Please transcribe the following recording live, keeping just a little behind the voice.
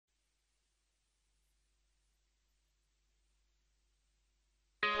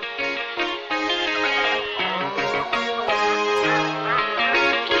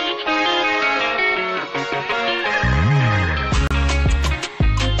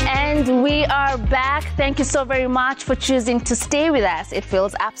And we are back. Thank you so very much for choosing to stay with us. It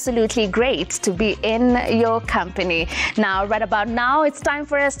feels absolutely great to be in your company. Now, right about now, it's time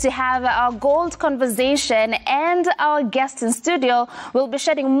for us to have our gold conversation, and our guest in studio will be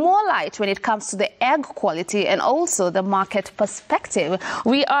shedding more light when it comes to the egg quality and also the market perspective.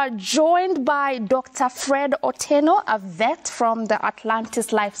 We are joined by Dr. Fred Otieno, a vet from the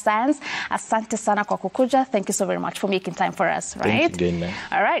Atlantis Life Science. Asante sana kwa kukuja. Thank you so very much for making time for us, right? Thank you, Dana.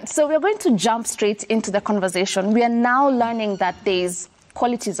 All right, so we're going to jump straight into the conversation. We are now learning that there's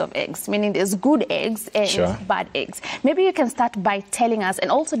qualities of eggs, meaning there's good eggs and Sure. bad eggs. Maybe you can start by telling us and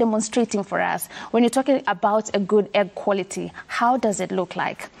also demonstrating for us, when you're talking about a good egg quality, how does it look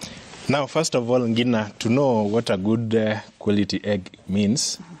like? Now, first of all, Ngina, to know what a good quality egg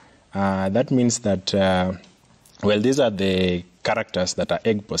means, that means that, well, these are the characters that an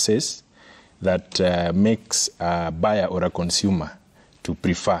egg possesses that makes a buyer or a consumer to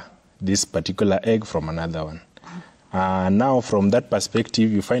prefer this particular egg from another one. Now, from that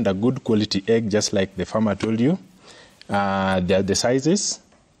perspective, you find a good quality egg, just like the farmer told you. There are the sizes.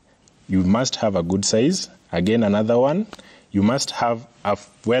 You must have a good size. Again, another one, you must have a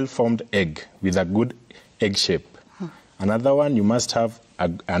well-formed egg with a good egg shape. Another one, you must have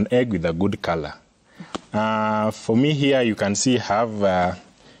an egg with a good color. For me here, you can see I have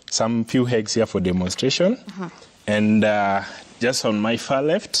some few eggs here for demonstration. And just on my far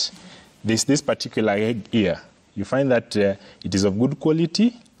left, this particular egg here. You find that it is of good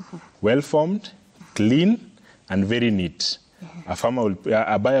quality, well-formed, clean, and very neat.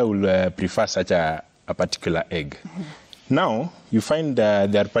 A buyer will prefer such a particular egg. Now, you find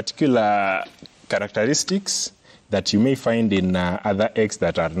there are particular characteristics that you may find in other eggs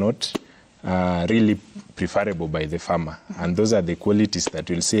that are not really preferable by the farmer. And those are the qualities that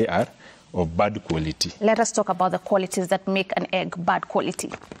we'll say are of bad quality. Let us talk about the qualities that make an egg bad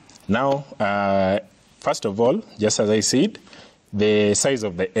quality. Now, first of all, just as I said, the size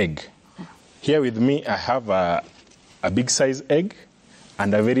of the egg. Here with me, I have a big size egg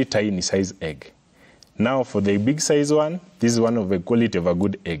and a very tiny size egg. Now, for the big size one, this is one of the quality of a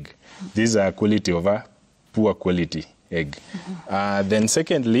good egg. This is a quality of a poor quality egg. Then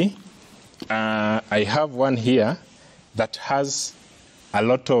secondly, I have one here that has a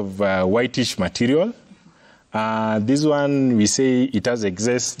lot of whitish material. This one, we say it has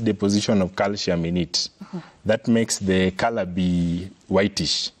excess deposition of calcium in it. That makes the color be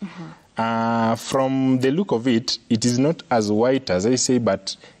whitish. From the look of it, it is not as white as I say,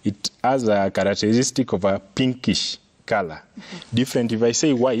 but it has a characteristic of a pinkish color. Different, if I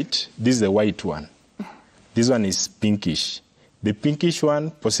say white, this is the white one. This one is pinkish. The pinkish one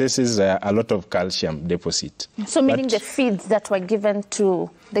possesses a lot of calcium deposit. So meaning the feeds that were given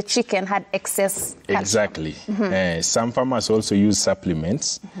to the chicken had excess calcium. Exactly. Some farmers also use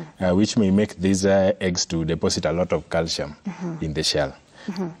supplements, which may make these eggs to deposit a lot of calcium in the shell.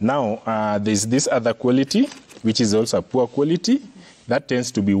 Now, there's this other quality, which is also a poor quality, that tends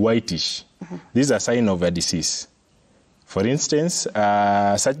to be whitish. This is a sign of a disease. For instance,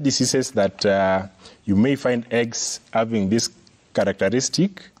 such diseases that you may find eggs having this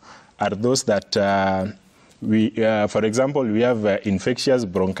characteristic are those that, for example, we have infectious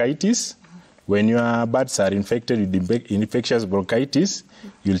bronchitis. When your birds are infected with infectious bronchitis,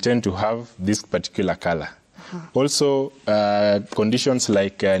 you'll tend to have this particular color. Also, conditions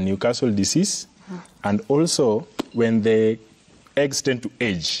like Newcastle disease, and also when the eggs tend to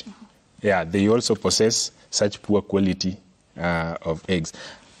age, they also possess such poor quality of eggs.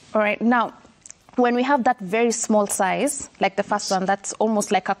 All right, now, when we have that very small size, like the first one, that's almost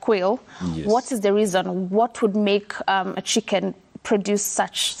like a quail, yes. What is the reason? What would make a chicken produce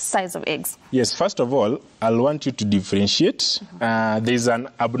such size of eggs? Yes, first of all, I'll want you to differentiate. There's an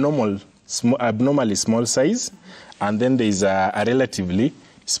abnormally small size, and then there's a relatively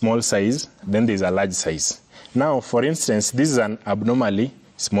small size, then there's a large size. Now, for instance, this is an abnormally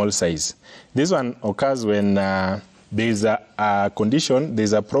small size. This one occurs when there's a condition,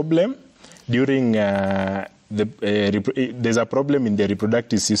 there's a problem during there's a problem in the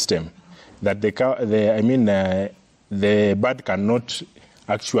reproductive system that the bird cannot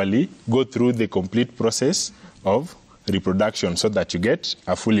actually go through the complete process of reproduction so that you get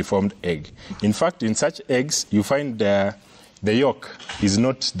a fully formed egg. In fact, in such eggs, you find the yolk is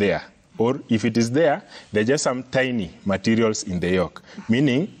not there. Or if it is there, there are just some tiny materials in the yolk,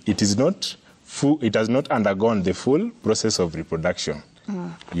 meaning it is not full, it has not undergone the full process of reproduction.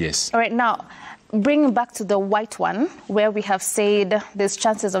 Yes. All right, now, bringing back to the white one, where we have said there's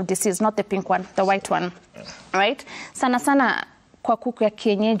chances of disease, not the pink one, the white one, right? Sana sana kwa kuku ya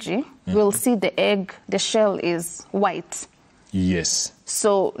kienyeji, we'll see the egg, the shell is white. Yes.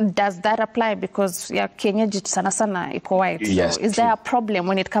 So does that apply? Because ya kienyeji sana sana iko white. Yes, so is there a problem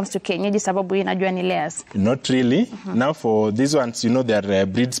when it comes to kienyeji sababu inajua ni layers? Not really. Now for these ones, they are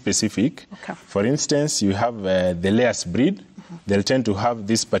breed specific. Okay. For instance, you have the layers breed. They'll tend to have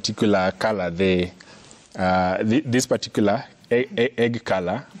this particular color, this particular egg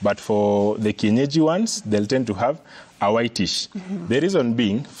color. But for the kienyeji ones, they'll tend to have a whitish. The reason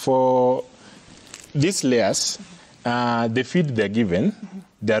being, for these layers, the feed they're given,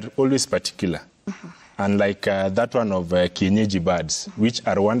 they're always particular. Unlike that one of kienyeji birds, which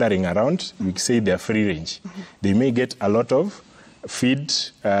are wandering around, we say they're free range. They may get a lot of feed,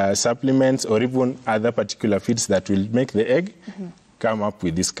 supplements, or even other particular feeds that will make the egg come up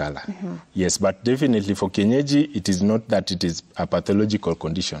with this color. Yes, but definitely for kienyeji, it is not that it is a pathological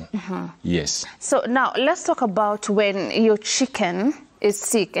condition. Yes. So now let's talk about when your chicken is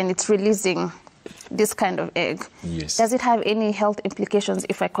sick and it's releasing this kind of egg. Yes. Does it have any health implications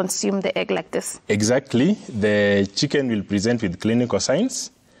if I consume the egg like this? Exactly. The chicken will present with clinical signs.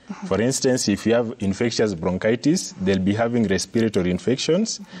 For instance, if you have infectious bronchitis, they'll be having respiratory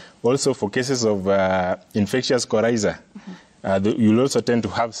infections. Also, for cases of infectious coryza, you'll also tend to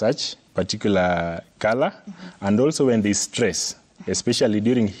have such particular color. And also when there's stress, especially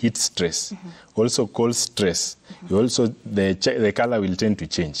during heat stress, also cold stress, the color will tend to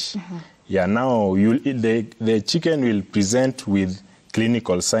change. Yeah, now the chicken will present with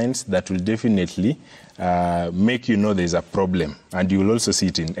clinical signs that will definitely make you know there's a problem, and you will also see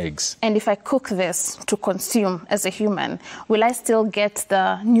it in eggs. And if I cook this to consume as a human, will I still get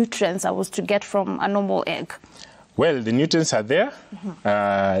the nutrients I was to get from a normal egg? Well, the nutrients are there,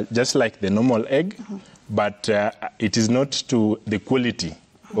 just like the normal egg, but it is not to the quality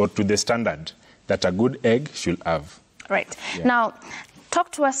or to the standard that a good egg should have. Right. Yeah. Now,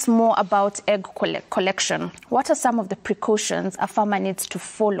 talk to us more about egg collection. What are some of the precautions a farmer needs to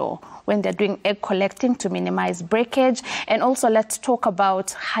follow when they're doing egg collecting to minimize breakage? And also let's talk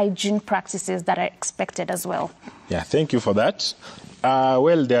about hygiene practices that are expected as well. Yeah, thank you for that.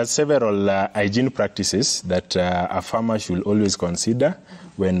 Well, there are several hygiene practices that a farmer should always consider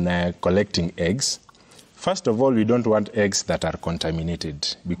when collecting eggs. First of all, we don't want eggs that are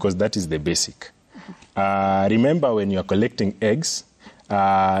contaminated, because that is the basic. Remember, when you're collecting eggs,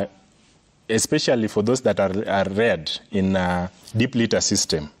 especially for those that are reared in a deep litter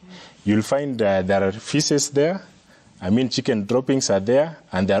system, you'll find there are feces there. Chicken droppings are there,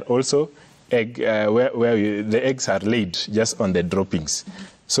 and there are also egg where the eggs are laid just on the droppings.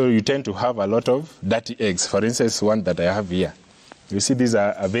 So you tend to have a lot of dirty eggs. For instance, one that I have here. You see, these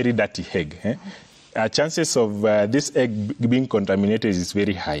are a very dirty egg. Chances of this egg being contaminated is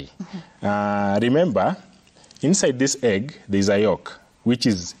very high. Remember, inside this egg, there's a yolk, which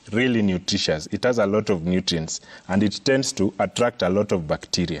is really nutritious. It has a lot of nutrients, and it tends to attract a lot of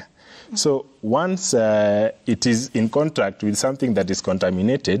bacteria. So once it is in contact with something that is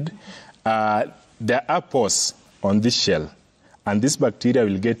contaminated, there are pores on this shell, and this bacteria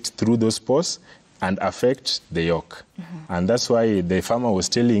will get through those pores and affect the yolk. And that's why the farmer was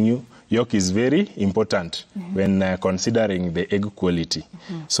telling you, yolk is very important when considering the egg quality.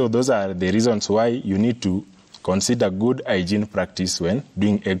 So those are the reasons why you need to consider good hygiene practice when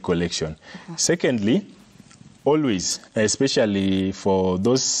doing egg collection. Secondly, always, especially for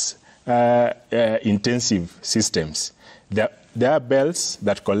those intensive systems, there are bells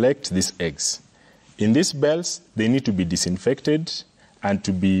that collect these eggs. In these bells, they need to be disinfected and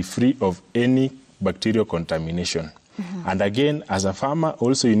to be free of any bacterial contamination. And again, as a farmer,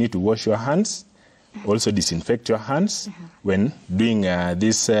 also you need to wash your hands, also disinfect your hands when doing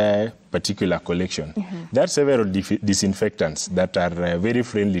this particular collection. There are several disinfectants that are very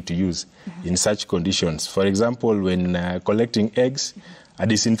friendly to use in such conditions. For example, when collecting eggs, a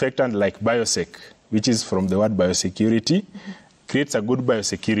disinfectant like Biosec, which is from the word biosecurity, creates a good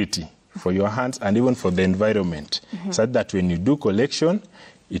biosecurity for your hands and even for the environment, so that when you do collection,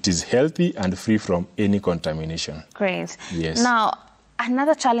 it is healthy and free from any contamination. Great. Yes. Now,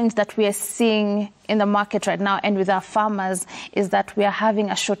 another challenge that we are seeing in the market right now and with our farmers is that we are having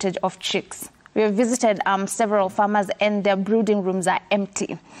a shortage of chicks. We have visited several farmers and their brooding rooms are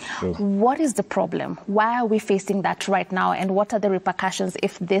empty. Sure. What is the problem? Why are we facing that right now, and what are the repercussions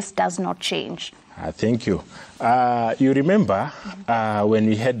if this does not change? Thank you. You remember when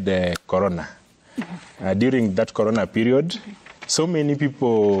we had the corona, during that corona period, so many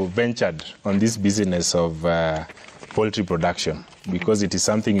people ventured on this business of poultry production, because it is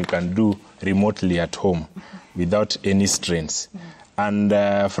something you can do remotely at home without any strains. And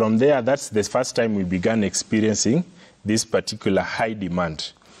from there, that's the first time we began experiencing this particular high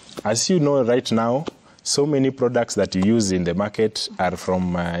demand. As you know, right now, so many products that you use in the market are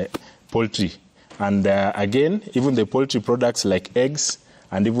from poultry. And again, even the poultry products like eggs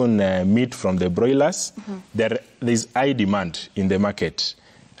and even meat from the broilers, there's high demand in the market.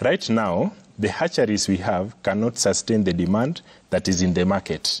 Right now, the hatcheries we have cannot sustain the demand that is in the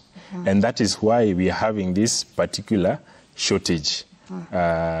market. And that is why we are having this particular shortage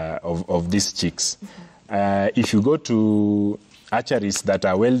of these chicks. If you go to hatcheries that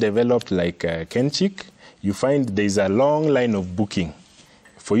are well developed like Kenchick, you find there's a long line of booking.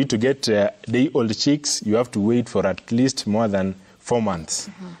 For you to get day-old chicks, you have to wait for at least more than 4 months.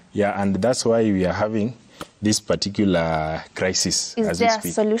 Yeah, and that's why we are having this particular crisis. Is there a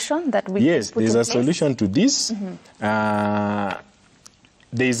solution that we Yes, can put there's in a place? solution to this.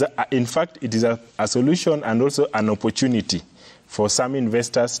 In fact, it is a solution and also an opportunity for some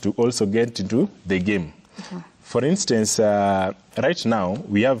investors to also get into the game. For instance, right now,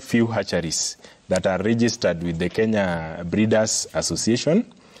 we have few hatcheries that are registered with the Kenya Breeders Association,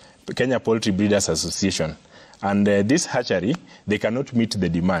 Kenya Poultry Breeders Association. And this hatchery, they cannot meet the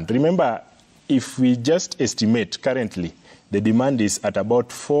demand. Remember, if we just estimate currently, the demand is at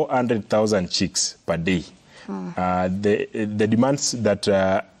about 400,000 chicks per day. The demands that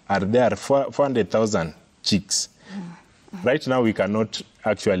are there are 400,000 chicks. Right now, we cannot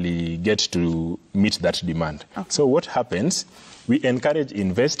actually get to meet that demand. So what happens, we encourage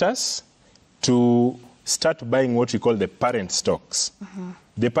investors to start buying what we call the parent stocks.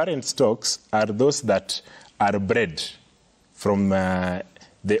 The parent stocks are those that are bred from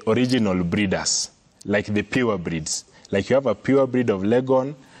the original breeders, like the pure breeds. Like you have a pure breed of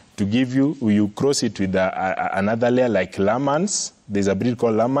Leghorn, to give you cross it with another layer like Lamans. There's a breed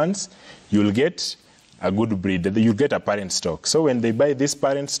called Lamans. You'll get a good breed. You get a parent stock. So when they buy this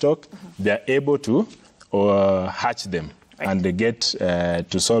parent stock, they're able to hatch them. And they get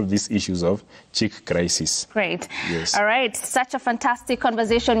to solve these issues of chick crisis. Great. Yes. All right. Such a fantastic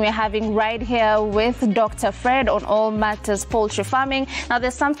conversation we're having right here with Dr. Fred on all matters poultry farming. Now,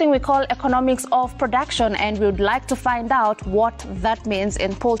 there's something we call economics of production, and we would like to find out what that means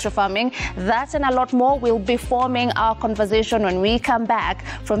in poultry farming. That and a lot more will be forming our conversation when we come back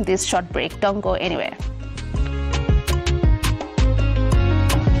from this short break. Don't go anywhere.